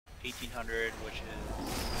1800, which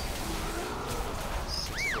is...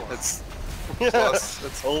 It's plus.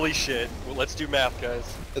 It's Holy shit. Well, let's do math,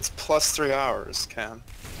 guys. it's plus 3 hours, Cam.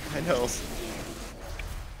 I know.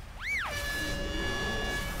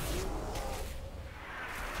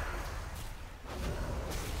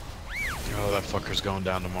 Oh, that fucker's going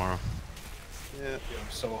down tomorrow. Yeah. I'm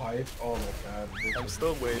so hyped. Oh my god. I'm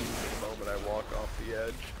still waiting for the moment I walk off the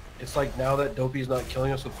edge. It's like now that Dopey's not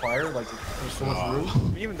killing us with fire, like there's so much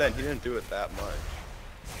room. Even then, he didn't do it that much.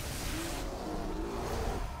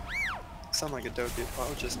 Sound like a dopey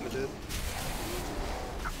apologist, my dude.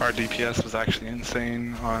 Our DPS was actually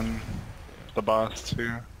insane on the boss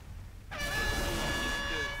too.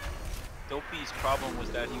 Dopey's problem was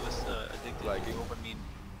that he was addicted to dopamine.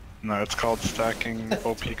 No, it's called stacking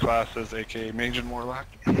OP classes, aka Mage and Warlock.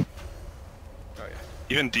 Oh yeah.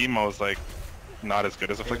 Even Demo's like not as good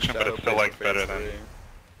as Affliction, but it's still like better than.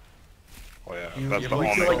 Oh yeah, You- that's you the like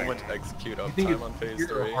only to, like, thing. Much execute You up think time on phase you're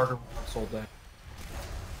 3. harder console deck.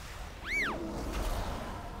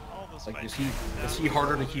 All those Like fights. is he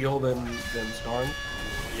harder to heal than Skarn?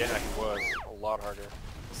 Yeah, he was a lot harder.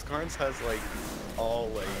 Skarns has like all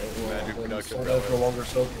like magic Then production Soul Death no relics. longer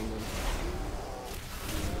soaking. Then.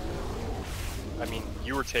 I mean,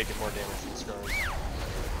 you were taking more damage than Skarns.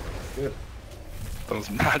 Good. Those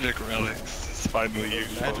magic relics is finally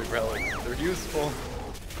useful. Magic relics, they're useful.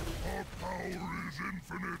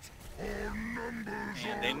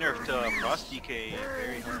 And they nerfed Frost DK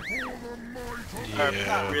very hard. Or, Yeah.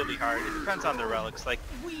 not really hard, it depends on the relics. Like,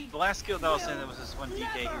 the last skill that I was in, there was this one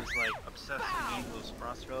DK, he was like obsessed with needing those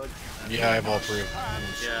Frost relics. Yeah, I have all 3 of them.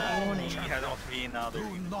 Yeah, he had all 3 and now they're...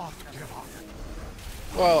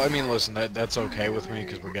 Well, I mean, listen, that's okay with me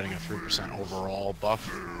because we're getting a 3% overall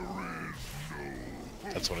buff.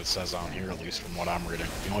 That's what it says on here, at least from what I'm reading.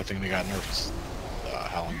 The only thing they got nerfed is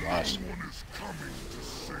Howling Blast.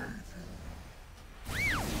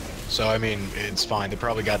 So, I mean, it's fine. They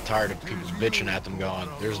probably got tired of people bitching at them going,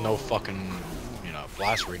 there's no fucking, you know,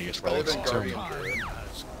 blast radius Better relics than in Guardian Tomb. Druid.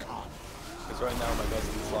 Because right now my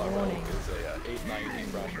best slot relic is a 890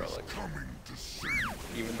 Frost relic.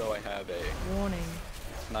 Even though I have a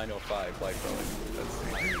 905 life relic.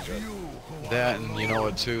 That's good. That, and you know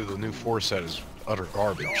what, too? The new 4 set is utter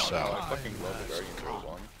garbage, I so... fucking love the Guardian Druid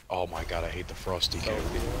one. Oh my god, I hate the Frost DK. So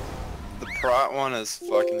cool. The Prot one is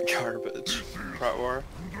fucking garbage. Prot War.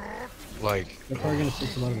 Like, They're probably gonna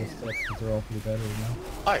fix a lot of the stuff because they're all pretty better now.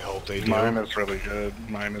 I hope they do. Mine is really good.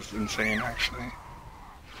 Mine is insane, actually.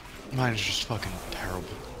 Mine is just fucking terrible.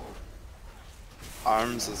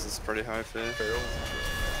 Arms is pretty high fee.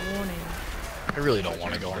 I really don't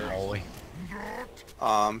want to go unholy.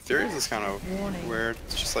 Furious is kind of weird.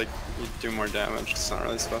 It's just like, you do more damage, it's not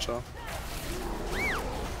really special. Can't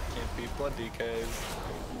beat blood DKs.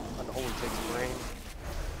 Unholy takes brain.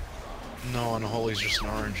 No, unholy's just an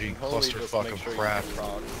RNG clusterfuck of crap.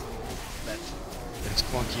 It's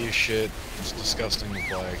clunky as shit. It's disgusting to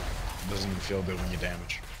play. It doesn't even feel good when you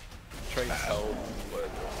damage. Trace help, but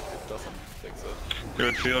it doesn't fix it. It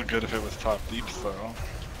would feel good if it was top deeps though.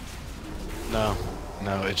 No,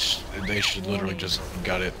 no, they should literally just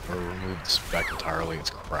gut it or remove the spec entirely. It's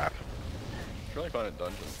crap. It's really fun in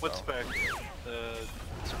dungeons. What though. spec? The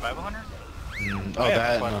Survival Hunter? Oh, Yeah,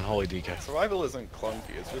 that and fun. unholy DK. Survival isn't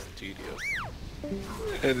clunky, it's just tedious.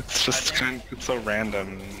 It's just it's so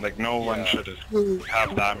random. Like no one Yeah. should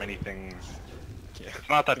have that many things. Yeah. It's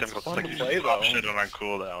not that It's difficult. fun It's like to you play, just pop though. shit on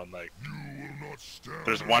cooldown. Like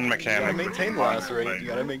there's one You mechanic. gotta maintain for last rate, like- you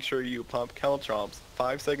gotta make sure you pump Caltrops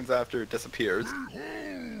 5 seconds after it disappears.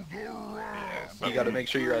 You gotta make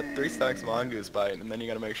sure you're at 3 stacks of Mongoose Bite, and then you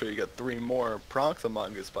gotta make sure you get 3 more procs of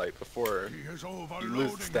Mongoose Bite before you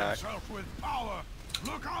lose the stack.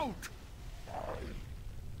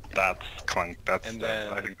 That's clunk. That's And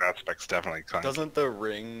then- I think that spec's definitely clunk. Doesn't the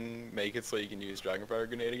ring make it so you can use Dragonfire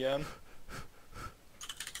Grenade again?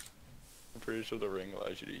 I'm pretty sure the ring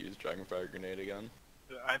allows you to use Dragonfire Grenade again.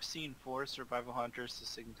 I've seen 4 Survival Hunters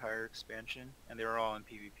this entire expansion, and they were all in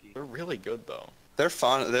PvP. They're really good though. They're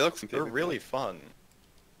fun, they look They're really fun.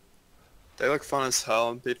 They look fun as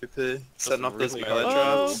hell in PvP. Setting up those really melee fun.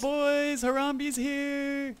 Oh traps. boys, Harambe's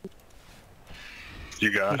here!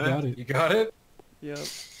 You got You it. got it. You got it? Yep.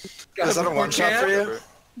 Is that a one shot for you?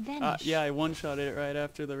 Yeah, I one-shot it right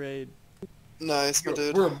after the raid. Nice, my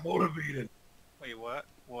dude. We're motivated. Wait, what?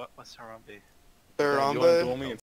 What's Harambe? Harambe? You wanna duel me